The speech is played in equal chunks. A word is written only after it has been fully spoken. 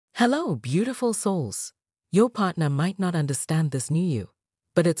Hello, beautiful souls. Your partner might not understand this new you,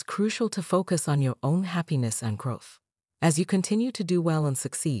 but it's crucial to focus on your own happiness and growth. As you continue to do well and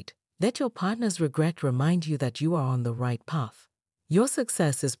succeed, let your partner's regret remind you that you are on the right path. Your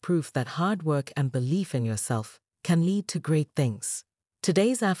success is proof that hard work and belief in yourself can lead to great things.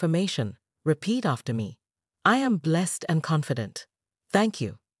 Today's affirmation: repeat after me. I am blessed and confident. Thank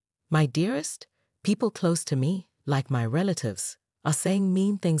you. My dearest, people close to me, like my relatives, are saying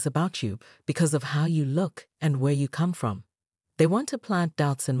mean things about you because of how you look and where you come from. They want to plant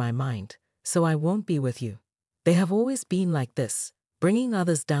doubts in my mind, so I won't be with you. They have always been like this, bringing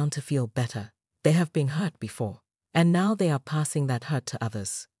others down to feel better. They have been hurt before, and now they are passing that hurt to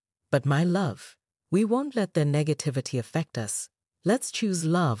others. But my love, we won't let their negativity affect us. Let's choose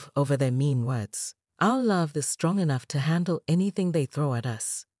love over their mean words. Our love is strong enough to handle anything they throw at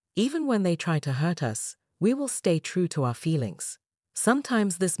us. Even when they try to hurt us, we will stay true to our feelings.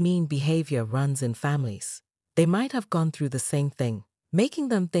 Sometimes this mean behavior runs in families. They might have gone through the same thing, making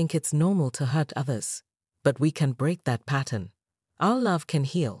them think it's normal to hurt others. But we can break that pattern. Our love can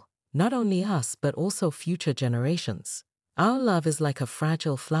heal, not only us but also future generations. Our love is like a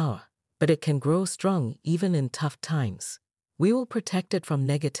fragile flower, but it can grow strong even in tough times. We will protect it from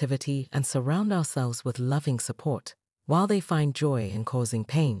negativity and surround ourselves with loving support. While they find joy in causing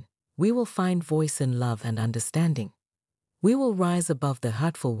pain, we will find voice in love and understanding. We will rise above the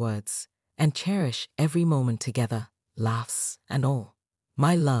hurtful words and cherish every moment together, laughs and all.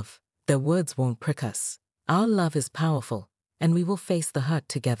 My love, their words won't prick us. Our love is powerful, and we will face the hurt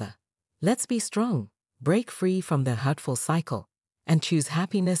together. Let's be strong, break free from their hurtful cycle, and choose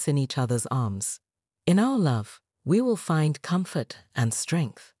happiness in each other's arms. In our love, we will find comfort and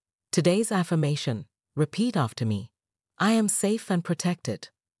strength. Today's affirmation: repeat after me. I am safe and protected.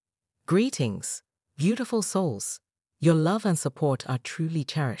 Greetings, beautiful souls. Your love and support are truly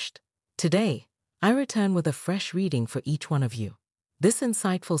cherished. Today, I return with a fresh reading for each one of you. This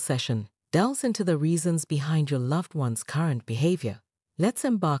insightful session delves into the reasons behind your loved one's current behavior. Let's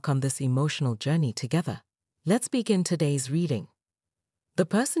embark on this emotional journey together. Let's begin today's reading. The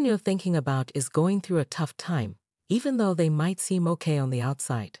person you're thinking about is going through a tough time, even though they might seem okay on the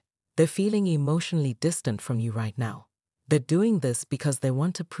outside. They're feeling emotionally distant from you right now. They're doing this because they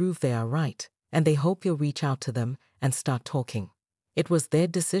want to prove they are right, and they hope you'll reach out to them and start talking. It was their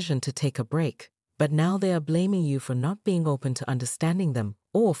decision to take a break, but now they are blaming you for not being open to understanding them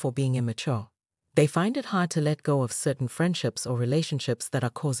or for being immature. They find it hard to let go of certain friendships or relationships that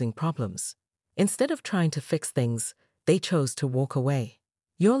are causing problems. Instead of trying to fix things, they chose to walk away.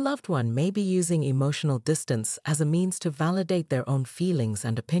 Your loved one may be using emotional distance as a means to validate their own feelings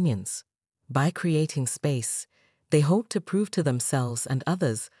and opinions. By creating space, they hope to prove to themselves and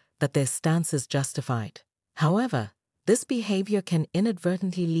others that their stance is justified. However, this behavior can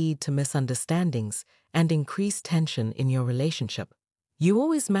inadvertently lead to misunderstandings and increased tension in your relationship. You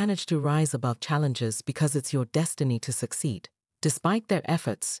always manage to rise above challenges because it's your destiny to succeed. Despite their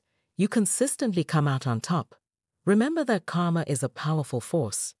efforts, you consistently come out on top. Remember that karma is a powerful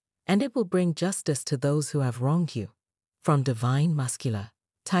force, and it will bring justice to those who have wronged you. From Divine Masculine,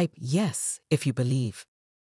 type yes if you believe.